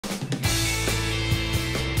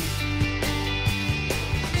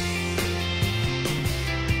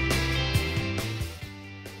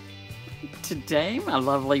today, my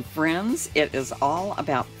lovely friends, it is all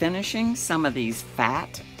about finishing some of these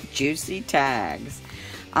fat, juicy tags.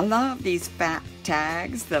 I love these fat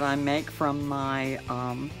tags that I make from my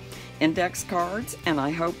index cards, and I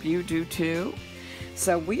hope you do too.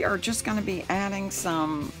 So we are just going to be adding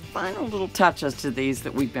some final little touches to these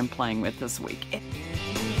that we've been playing with this week.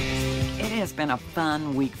 It has been a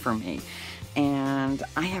fun week for me, and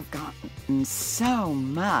I have gotten so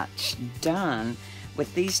much done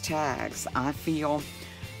with these tags. I feel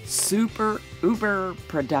super uber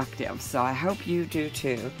productive, so I hope you do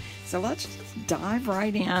too. So let's just dive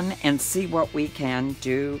right in and see what we can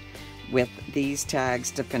do with these tags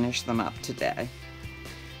to finish them up today.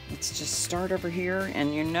 Let's just start over here,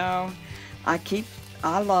 and you know, I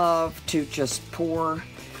love to just pour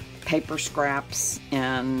paper scraps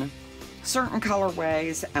in certain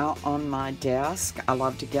colorways out on my desk. I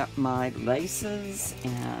love to get my laces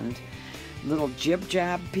and little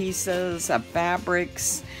jib-jab pieces of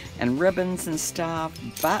fabrics and ribbons and stuff,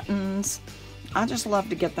 buttons. I just love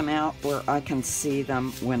to get them out where I can see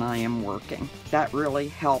them when I am working. That really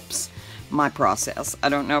helps my process. I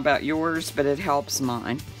don't know about yours, but it helps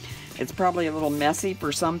mine. It's probably a little messy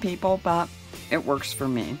for some people, but it works for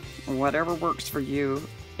me. Whatever works for you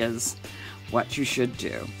is what you should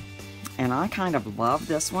do. And I kind of love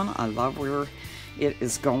this one. I love where it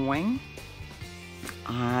is going.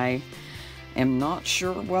 I am not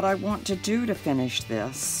sure what I want to do to finish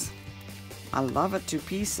this. I love it to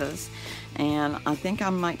pieces, and I think I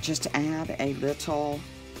might just add a little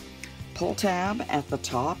pull tab at the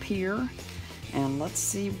top here, and let's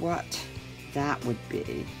see what that would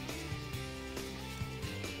be.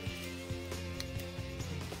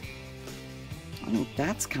 I think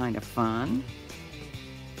that's kind of fun.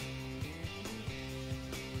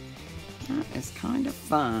 That is kind of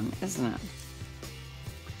fun, isn't it?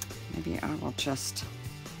 Maybe I will just,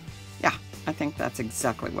 yeah, I think that's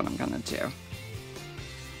exactly what I'm going to do.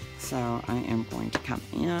 So I am going to come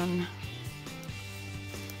in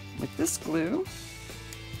with this glue.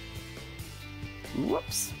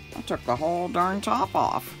 Whoops, I took the whole darn top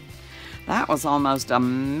off. That was almost a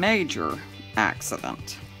major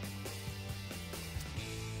accident.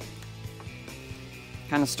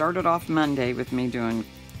 Kind of started off Monday with me doing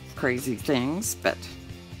crazy things, but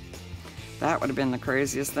that would have been the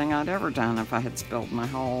craziest thing I'd ever done if I had spilled my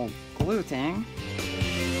whole glue thing.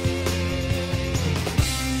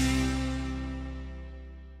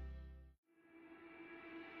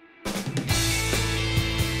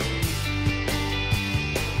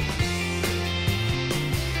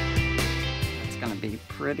 It's going to be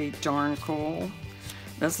pretty darn cool.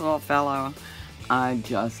 This little fellow, I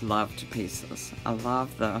just love to pieces. I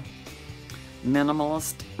love the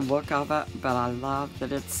minimalist look of it, but I love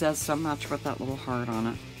that it says so much with that little heart on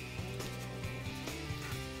it.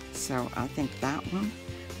 So I think that one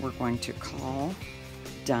we're going to call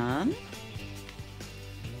done.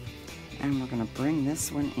 And we're going to bring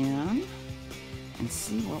this one in and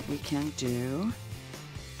see what we can do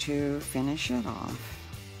to finish it off.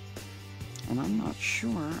 And I'm not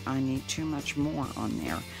sure I need too much more on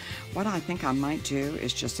there. What I think I might do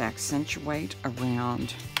is just accentuate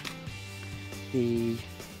around the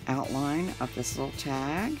outline of this little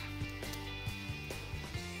tag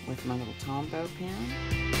with my little Tombow pen.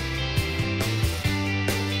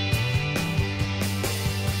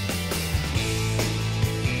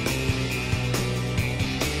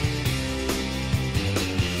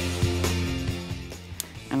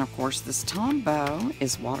 And of course this Tombow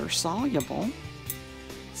is water soluble,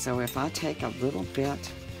 so if I take a little bit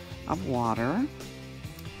of water,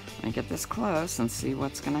 let me get this close and see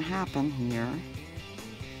what's going to happen here.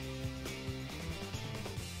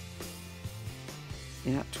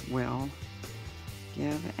 It will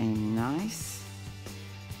give a nice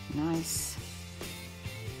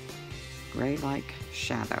gray-like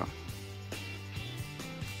shadow.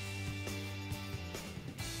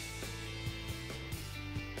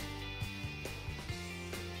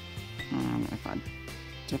 And if I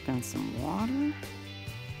dip in some water,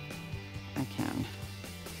 I can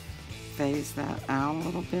phase that out a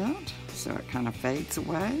little bit so it kind of fades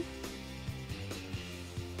away.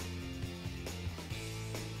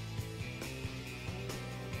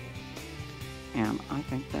 And I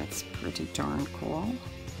think that's pretty darn cool.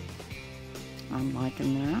 I'm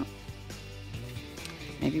liking that.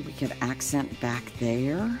 Maybe we could accent back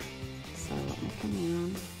there. So let me come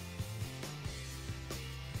in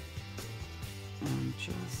and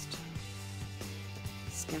just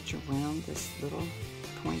sketch around this little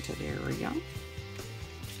pointed area.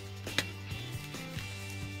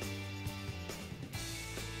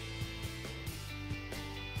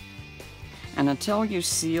 And until you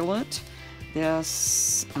seal it,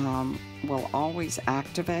 This will always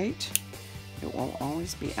activate. It will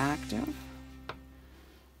always be active.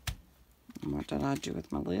 And what did I do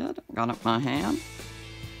with my lid? Got it in my hand.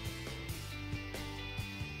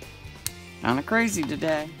 Kind of crazy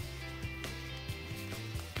today.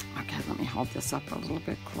 Okay, let me hold this up a little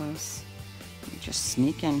bit close. Let me just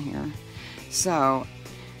sneak in here. So,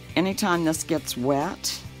 anytime this gets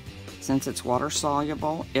wet, since it's water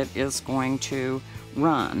soluble, it is going to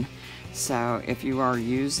run. So, if you are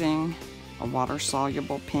using a water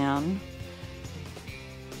soluble pen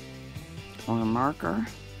or a marker,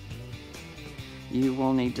 you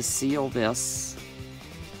will need to seal this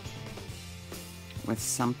with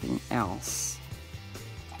something else.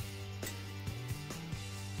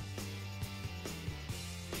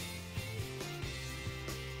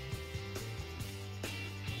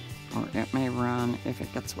 Or it may run if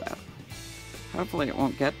it gets wet. Hopefully it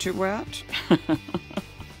won't get too wet.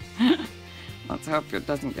 Let's hope it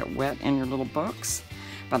doesn't get wet in your little books.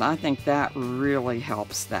 But I think that really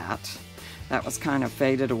helps that. That was kind of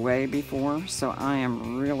faded away before, so I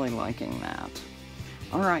am really liking that.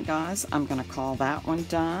 Alright guys, I'm going to call that one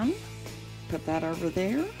done. Put that over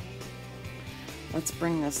there. Let's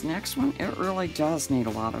bring this next one. It really does need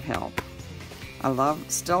a lot of help. I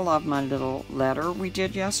still love my little letter we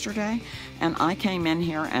did yesterday, and I came in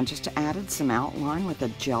here and just added some outline with a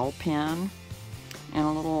gel pen and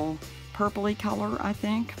a little purpley color, I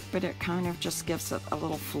think, but it kind of just gives it a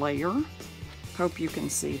little flair. Hope you can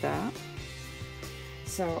see that.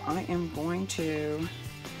 So I am going to,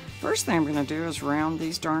 first thing I'm going to do is round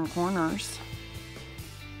these darn corners.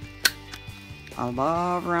 I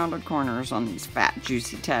love rounded corners on these fat,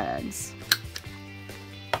 juicy tags.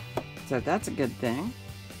 So that's a good thing.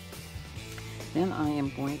 Then I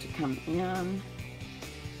am going to come in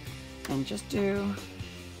and just do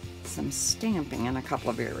some stamping in a couple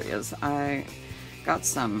of areas. I got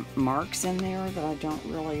some marks in there that I don't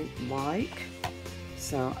really like.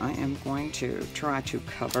 So I am going to try to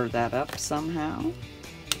cover that up somehow.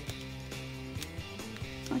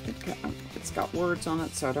 It's got words on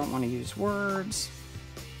it, so I don't want to use words.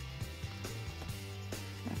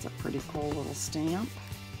 That's a pretty cool little stamp.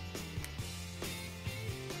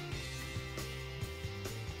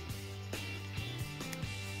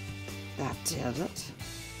 That did it.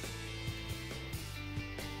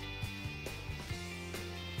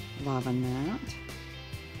 Loving that.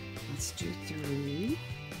 Let's do 3.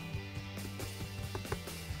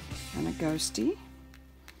 And a ghosty.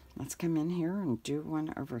 Let's come in here and do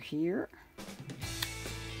one over here.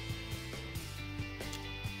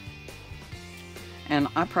 And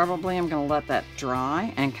I probably am going to let that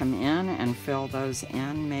dry and come in and fill those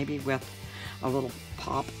in, maybe with a little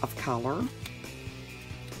pop of color.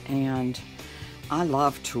 And I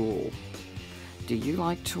love tulle. Do you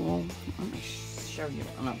like tulle? Let me show you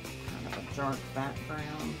on a kind of a dark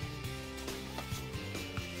background.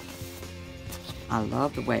 I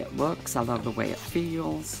love the way it looks. I love the way it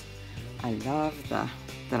feels. I love that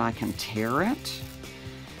I can tear it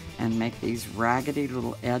and make these raggedy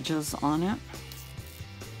little edges on it.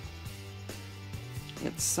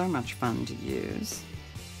 It's so much fun to use.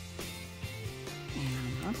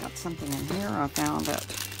 And I've got something in here I found at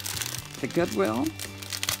the Goodwill.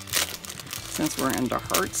 Since we're into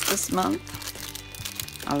hearts this month,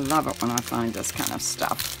 I love it when I find this kind of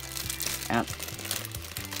stuff at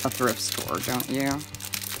a thrift store, don't you?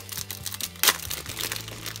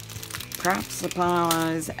 Craft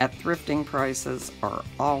supplies at thrifting prices are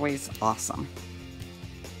always awesome.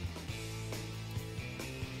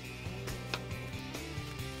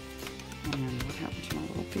 And what happened to my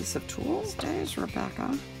little piece of tools? Days,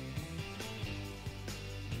 Rebecca.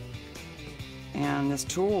 And this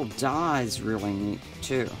tool dies really neat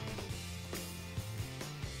too.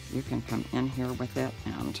 You can come in here with it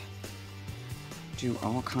and do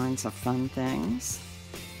all kinds of fun things.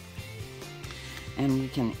 And you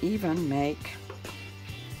can even make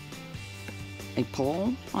a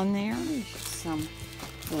pull on there, some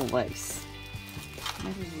little lace.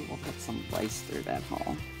 Maybe we will put some lace through that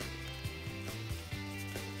hole.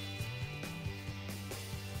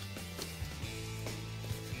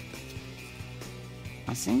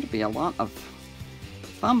 I seem to be a lot of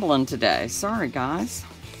fumbling today. Sorry, guys.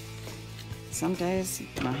 Some days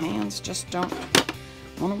my hands just don't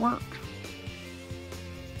want to work.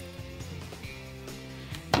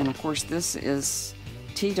 And of course this is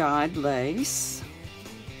tea-dyed lace.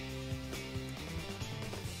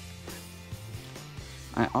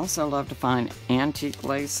 I also love to find antique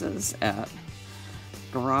laces at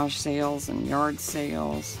garage sales and yard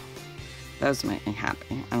sales. Those make me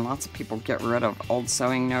happy. And lots of people get rid of old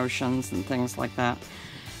sewing notions and things like that.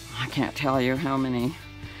 I can't tell you how many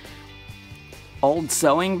old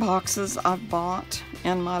sewing boxes I've bought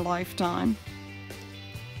in my lifetime.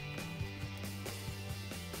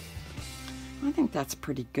 I think that's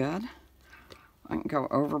pretty good. I can go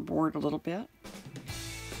overboard a little bit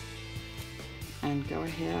and go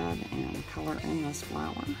ahead and color in this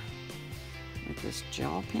flower with this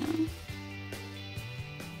gel pen.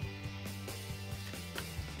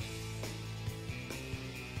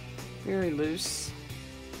 Very loose,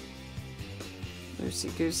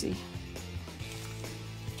 loosey-goosey.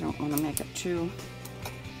 Don't want to make it too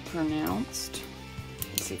pronounced.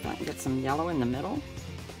 Let's see if I can get some yellow in the middle.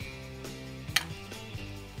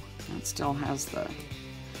 It still has the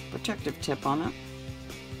protective tip on it.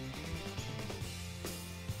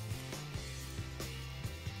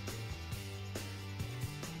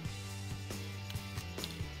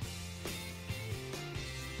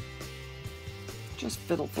 Just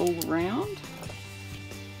fiddle fool around.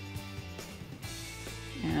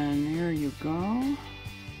 And there you go.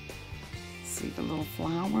 See the little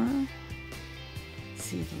flower.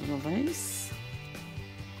 See the little lace.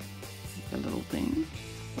 See the little thing.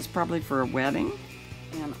 It's probably for a wedding.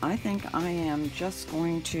 And I think I am just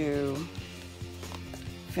going to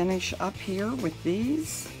finish up here with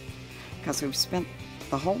these because we've spent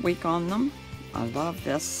the whole week on them. I love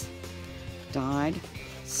this dyed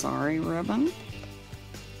sari ribbon.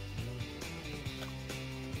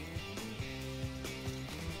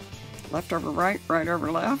 Left over right, right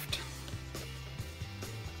over left.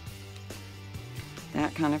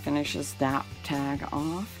 That kind of finishes that tag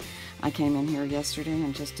off. I came in here yesterday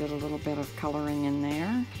and just did a little bit of coloring in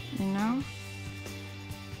there, you know?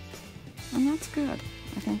 And that's good.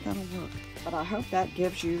 I think that'll work. But I hope that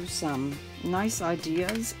gives you some nice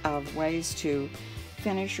ideas of ways to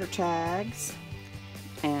finish your tags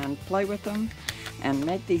and play with them and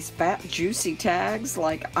make these fat, juicy tags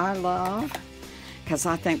like I love, because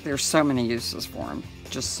I think there's so many uses for them.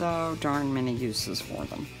 Just so darn many uses for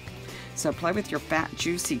them. So play with your fat,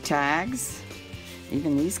 juicy tags.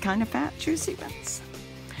 Even these kind of fat, juicy ones.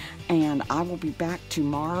 And I will be back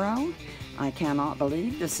tomorrow. I cannot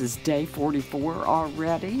believe this is day 44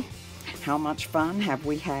 already. How much fun have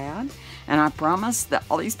we had? And I promise that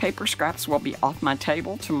all these paper scraps will be off my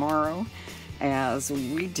table tomorrow as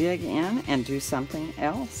we dig in and do something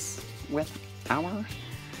else with our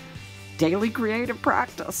daily creative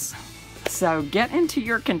practice. So get into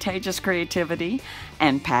your contagious creativity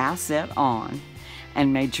and pass it on.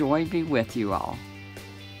 And may joy be with you all.